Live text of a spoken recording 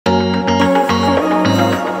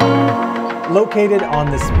Located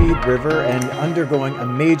on the Speed River and undergoing a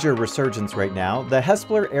major resurgence right now, the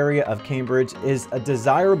Hespeler area of Cambridge is a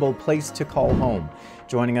desirable place to call home.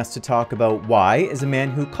 Joining us to talk about why is a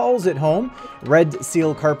man who calls it home, Red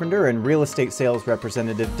Seal carpenter and real estate sales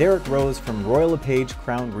representative Derek Rose from LePage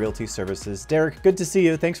Crown Realty Services. Derek, good to see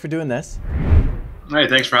you. Thanks for doing this. Hey,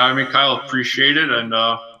 thanks for having me, Kyle. Appreciate it, and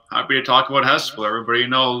happy to talk about Hespeler. Everybody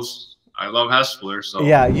knows I love Hespeler. So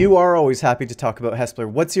yeah, you are always happy to talk about Hespeler.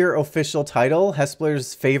 What's your official title?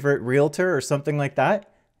 Hespeler's favorite realtor or something like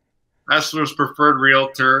that? Hespeler's preferred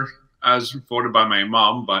realtor, as voted by my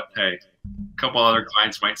mom. But hey, a couple other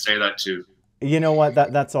clients might say that too. You know what?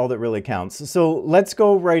 That's all that really counts. So let's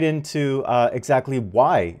go right into exactly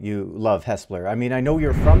why you love Hespeler. I mean, I know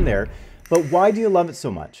you're from there, but why do you love it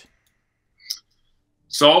so much?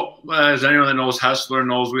 So, as anyone that knows Hespeler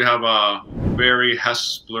knows, we have a very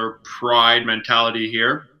Hespeler pride mentality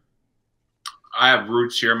here. I have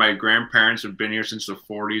roots here. My grandparents have been here since the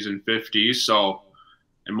 40s and 50s. So,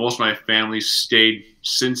 and most of my family stayed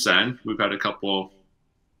since then. We've had a couple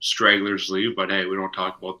stragglers leave, but hey, we don't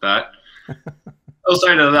talk about that.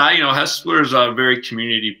 Outside of that, you know, Hespeler is a very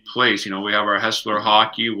community place. You know, we have our Hespeler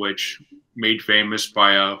hockey, which made famous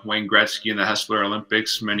by Wayne Gretzky in the Hespeler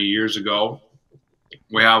Olympics many years ago.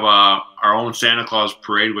 We have our own Santa Claus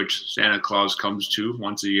parade, which Santa Claus comes to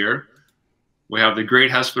once a year. We have the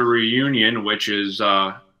Great Hespeler Reunion, which is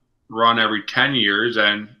run every 10 years.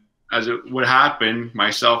 And as it would happen,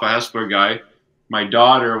 myself, a Hespeler guy, my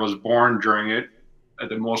daughter was born during it at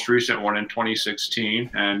the most recent one in 2016.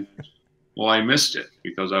 And, well, I missed it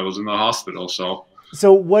because I was in the hospital. So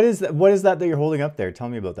what is that you're holding up there? Tell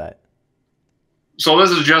me about that. So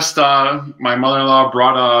this is just my mother-in-law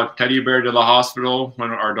brought a teddy bear to the hospital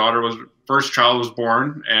when our first child was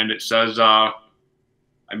born, and it says, "I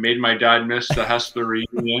made my dad miss the Hespeler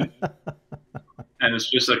reunion," and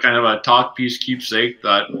it's just a kind of a talk piece keepsake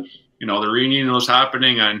that, you know, the reunion was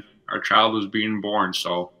happening and our child was being born,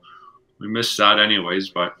 so we missed that anyways,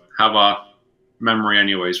 but have a memory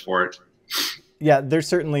anyways for it. Yeah, there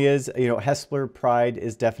certainly is. You know, Hespeler pride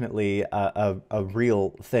is definitely a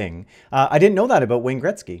real thing. I didn't know that about Wayne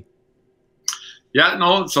Gretzky. Yeah,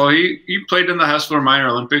 no. So he played in the Hespeler Minor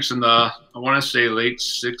Olympics in the, I want to say, late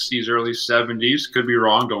 60s, early 70s. Could be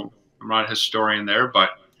wrong. I'm not a historian there, but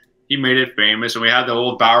he made it famous. And we had the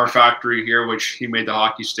old Bauer factory here, which he made the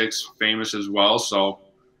hockey sticks famous as well. So,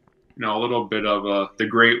 you know, a little bit of the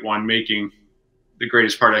great one making the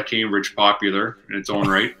greatest part of Cambridge popular in its own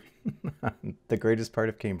right. The greatest part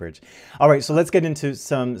of Cambridge. All right, so let's get into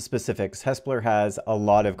some specifics. Hespeler has a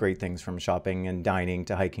lot of great things, from shopping and dining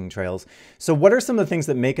to hiking trails. So what are some of the things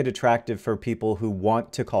that make it attractive for people who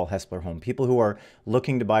want to call Hespeler home? People who are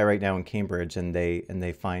looking to buy right now in Cambridge and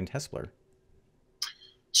they find Hespeler.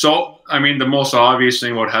 So, I mean, the most obvious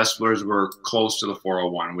thing about Hespeler is we're close to the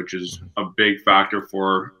 401, which is a big factor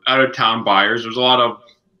for out-of-town buyers. There's a lot of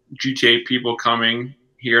GTA people coming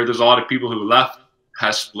here. There's a lot of people who left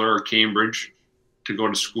Hespeler or Cambridge to go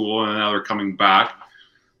to school, and now they're coming back.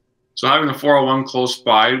 So having the 401 close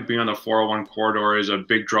by, being on the 401 corridor, is a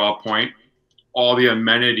big draw point. All the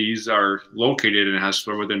amenities are located in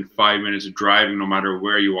Hespeler within 5 minutes of driving, no matter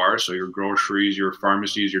where you are. So your groceries, your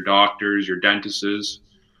pharmacies, your doctors, your dentists.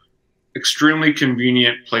 Extremely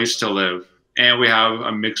convenient place to live. And we have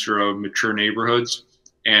a mixture of mature neighborhoods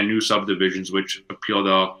and new subdivisions, which appeal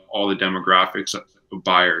to all the demographics of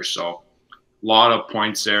buyers. So a lot of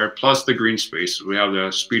points there, plus the green space. We have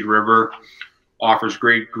the Speed River, offers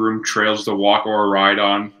great groomed trails to walk or ride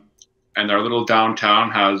on. And our little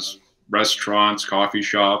downtown has restaurants, coffee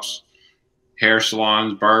shops, hair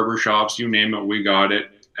salons, barber shops, you name it, we got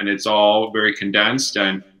it. And it's all very condensed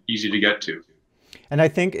and easy to get to. And I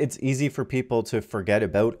think it's easy for people to forget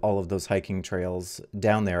about all of those hiking trails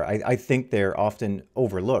down there. I think they're often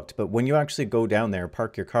overlooked, but when you actually go down there,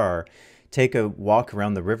 park your car, take a walk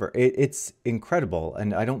around the river, it's incredible.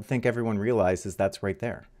 And I don't think everyone realizes that's right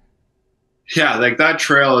there. Yeah, like that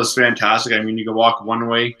trail is fantastic. I mean, you can walk one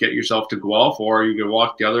way, get yourself to Guelph, or you can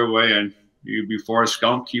walk the other way and you'd be Forrest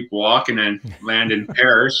Gump, keep walking and land in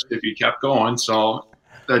Paris if you kept going. So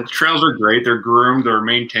the trails are great. They're groomed, they're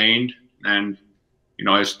maintained, and, you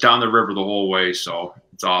know, it's down the river the whole way. So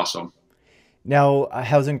it's awesome. Now,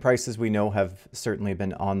 housing prices, we know, have certainly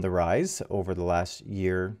been on the rise over the last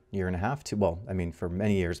year and a half. Well, I mean, for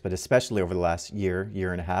many years, but especially over the last year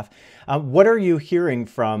and a half. What are you hearing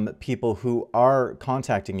from people who are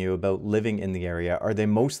contacting you about living in the area? Are they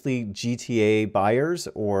mostly GTA buyers,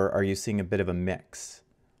 or are you seeing a bit of a mix?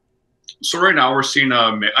 So right now we're seeing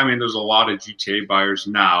I mean, there's a lot of GTA buyers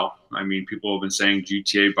now. I mean, people have been saying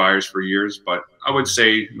GTA buyers for years, but I would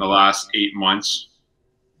say in the last 8 months,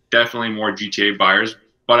 definitely more GTA buyers,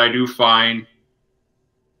 but I do find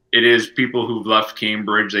it is people who've left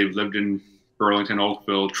Cambridge. They've lived in Burlington,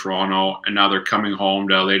 Oakville, Toronto, and now they're coming home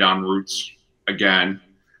to lay down roots again,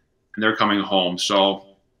 and they're coming home. So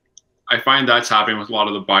I find that's happening with a lot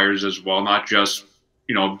of the buyers as well, not just,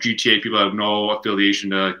 you know, GTA people have no affiliation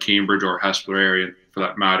to Cambridge or Hespeler area for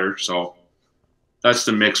that matter. So that's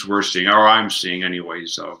the mix we're seeing, or I'm seeing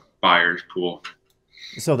anyways, of buyers pool.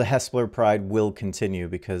 So the Hespeler pride will continue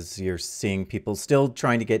because you're seeing people still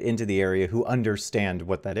trying to get into the area who understand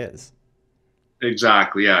what that is.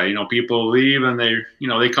 Exactly. Yeah. You know, people leave and they, you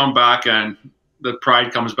know, they come back and the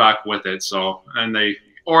pride comes back with it. So, and they,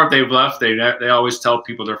 or if they've left, they always tell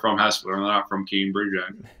people they're from Hespeler and they're not from Cambridge.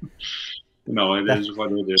 And, you know, it is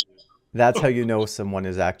what it is. That's how you know someone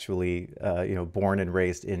is actually, you know, born and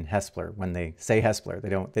raised in Hespeler. When they say Hespeler,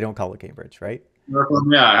 they don't call it Cambridge, right?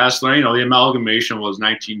 Yeah, Hespeler. You know, the amalgamation was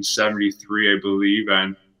 1973, I believe,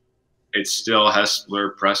 and it's still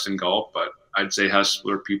Hespeler, Preston Gulf. But I'd say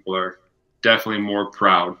Hespeler people are definitely more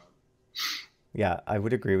proud. Yeah, I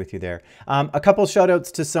would agree with you there. A couple shout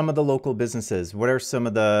outs to some of the local businesses. What are some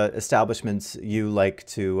of the establishments you like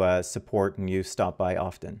to support and you stop by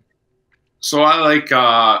often? So I like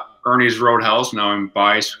Ernie's Roadhouse. Now I'm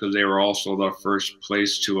biased because they were also the first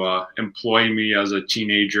place to employ me as a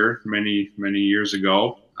teenager many years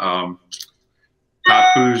ago.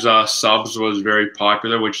 Papu's Subs was very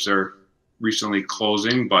popular, which they're recently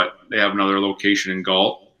closing, but they have another location in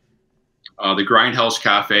Galt. The Grindhouse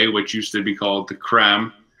Cafe, which used to be called the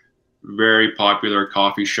Creme, very popular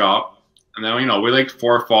coffee shop. And then, you know, we like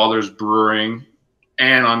Four Fathers Brewing,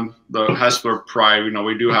 and on the Hespeler Pride, you know,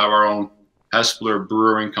 we do have our own Hespeler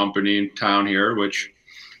Brewing Company in town here, which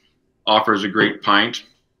offers a great pint.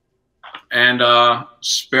 And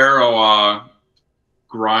Sparrow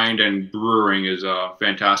Grind and Brewing is a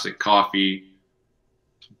fantastic coffee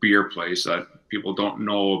beer place that people don't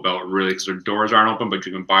know about really because their doors aren't open, but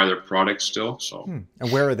you can buy their products still. So, And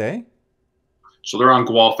where are they? So they're on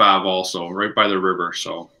Guelph Ave also, right by the river.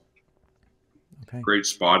 So okay. Great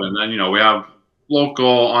spot. And then, you know, we have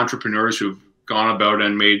local entrepreneurs who've gone about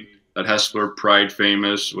and made that Hespeler Pride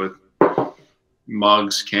famous with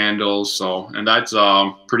mugs, candles. So, and that's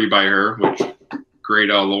Pretty by Her, which great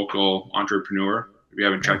local entrepreneur. If you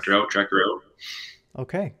haven't checked her out, check her out.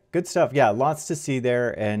 Okay, good stuff. Yeah, lots to see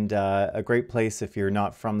there, and a great place if you're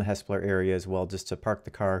not from the Hespeler area as well, just to park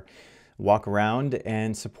the car, walk around,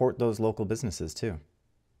 and support those local businesses too.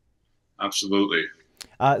 Absolutely.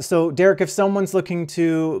 So Derek, if someone's looking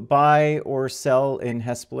to buy or sell in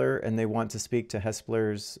Hespeler and they want to speak to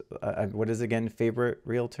Hespeler's, what is again, favorite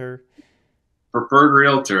realtor? Preferred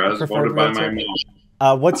realtor, as voted by my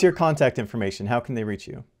mom. What's your contact information? How can they reach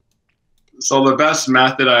you? So the best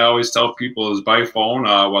method I always tell people is by phone,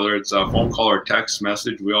 whether it's a phone call or text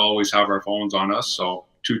message. We always have our phones on us. So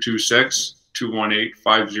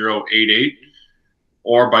 226-218-5088,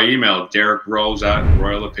 or by email,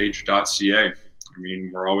 DerekRose@royallepage.ca. I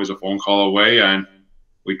mean, we're always a phone call away, and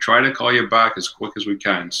we try to call you back as quick as we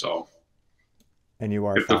can. So, and you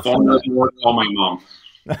are. If the phone doesn't work, call my mom.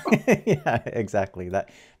 Yeah, exactly.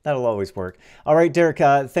 That'll always work. All right, Derek,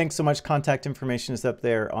 thanks so much. Contact information is up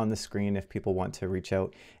there on the screen if people want to reach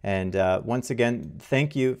out. And once again,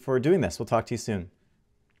 thank you for doing this. We'll talk to you soon.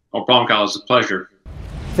 No problem, Kyle. It's a pleasure.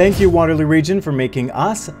 Thank you, Waterloo Region, for making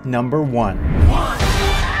us number one.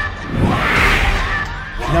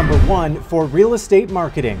 Number one for real estate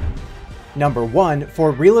marketing. Number one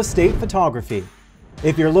for real estate photography.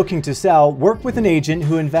 If you're looking to sell, work with an agent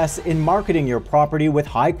who invests in marketing your property with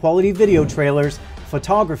high-quality video trailers,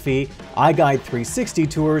 photography, iGuide 360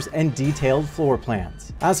 tours, and detailed floor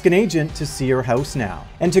plans. Ask an agent to see your house now.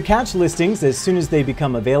 And to catch listings as soon as they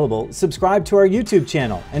become available, subscribe to our YouTube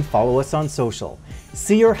channel and follow us on social.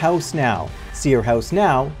 See your house now.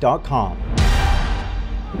 SeeYourHouseNow.com.